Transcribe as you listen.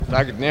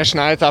Tak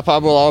dnešná etapa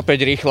bola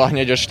opäť rýchla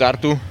hneď od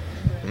štartu.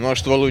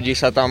 Množstvo ľudí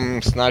sa tam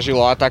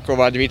snažilo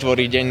atakovať,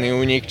 vytvoriť denný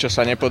únik, čo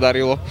sa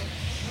nepodarilo.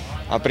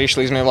 A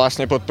prišli sme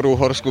vlastne pod prvú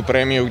horskú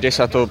prémiu, kde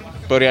sa to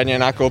poriadne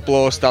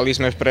nakoplo. Stali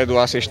sme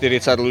vpredu asi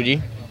 40 ľudí.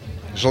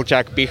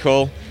 Žlťák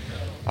pichol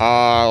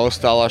a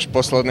ostal až v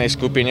poslednej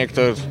skupine,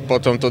 ktorý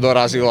potom to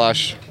dorazil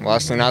až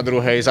vlastne na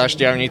druhej za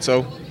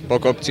Štiavnicou, po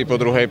kopci,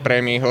 po druhej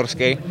prémii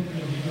horskej.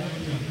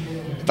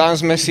 Tam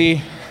sme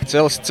si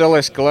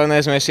celé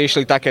sklené sme si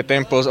išli také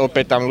tempo,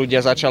 opäť tam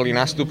ľudia začali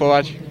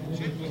nastupovať.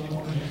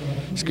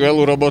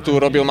 Skvelú robotu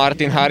robil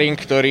Martin Haring,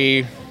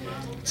 ktorý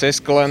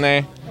cez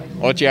sklené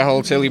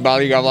odtiahol celý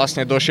balík a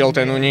vlastne došiel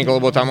ten únik,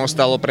 lebo tam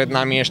ostalo pred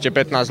nami ešte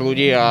 15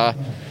 ľudí a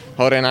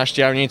hore na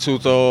Štiavnicu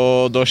to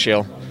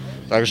došiel.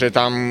 Takže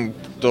tam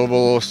to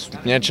bolo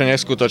niečo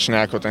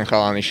neskutočné, ako ten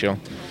chalan išiel.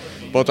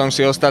 Potom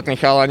si ostatní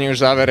chalani už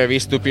v závere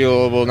vystúpili,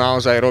 lebo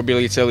naozaj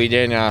robili celý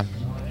deň a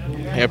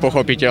je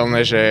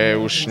pochopiteľné, že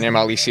už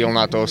nemali síl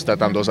na to ostať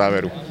tam do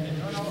záveru.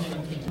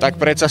 Tak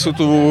predsa sú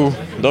tu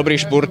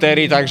dobrí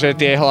špurtéri, takže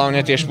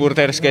hlavne tie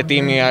špurtérske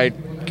týmy, aj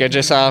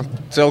keďže sa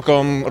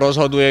celkom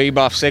rozhoduje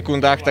iba v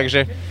sekundách,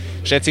 takže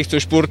všetci chcú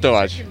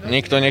špurtovať.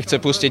 Nikto nechce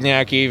pustiť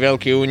nejaký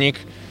veľký únik.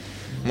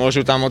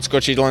 Môžu tam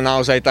odskočiť len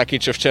naozaj takí,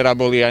 čo včera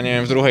boli, ja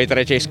neviem, v druhej,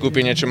 tretej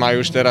skupine, čo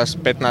majú už teraz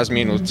 15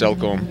 minút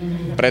celkom.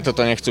 Preto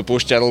to nechcú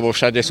púšťať, lebo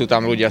všade sú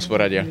tam ľudia z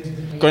poradia.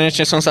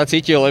 Konečne som sa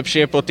cítil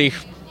lepšie po tých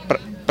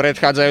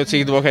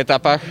predchádzajúcich 2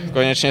 etapách.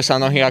 Konečne sa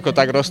nohy ako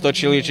tak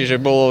roztočili, čiže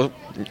bolo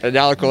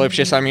ďaleko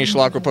lepšie sa mi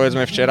išlo ako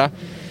povedzme včera.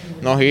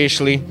 Nohy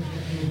išli.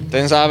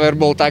 Ten záver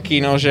bol taký,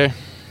 že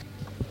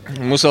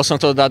musel som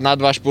to dať na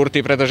 2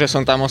 špurty, pretože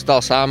som tam ostal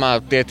sám a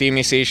tie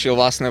týmy si išiel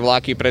vlastné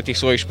vláky pre tých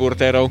svojich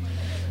špurtérov.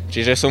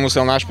 Čiže som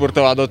musel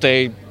našpurtovať do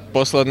tej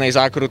poslednej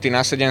zákruty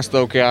na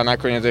 700 a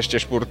nakoniec ešte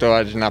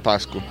špurtovať na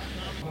pásku.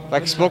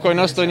 Tak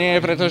spokojnosť to nie je,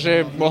 pretože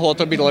mohlo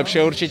to byť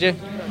lepšie určite.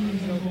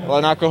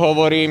 Len ako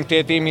hovorím,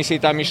 tie týmy si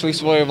tam išli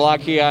svoje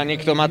vlaky a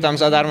nikto ma tam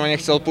zadarmo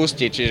nechcel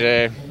pustiť. Čiže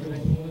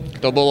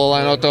to bolo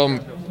len o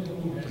tom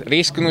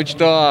risknúť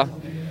to a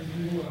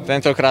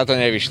tentokrát to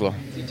nevyšlo.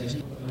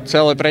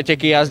 Celé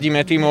preteky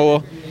jazdíme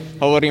tímovo.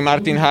 Hovorí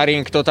Martin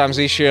Haring, kto tam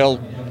zišiel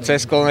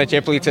cez Skolné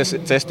Teplice,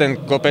 cez ten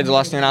kopec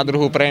vlastne na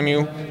druhú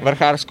prémiu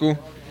vrchársku.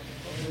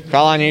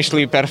 Chalani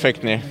išli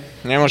perfektne.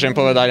 Nemôžem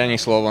povedať ani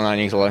slovo na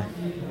nich zle.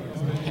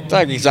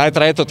 Tak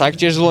zajtra je to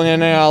taktiež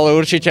zvonené, ale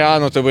určite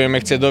áno, to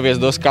budeme chcieť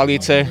doviesť do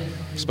Skalice.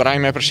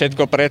 Spravíme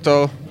všetko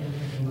preto.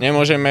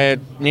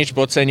 Nemôžeme nič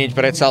podceniť,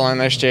 predsa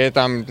len ešte je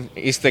tam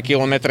isté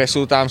kilometre,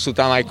 sú tam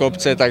aj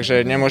kopce,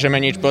 takže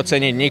nemôžeme nič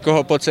podceniť,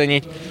 nikoho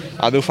podceniť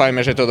a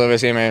dúfajme, že to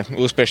dovezieme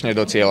úspešne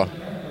do cieľa.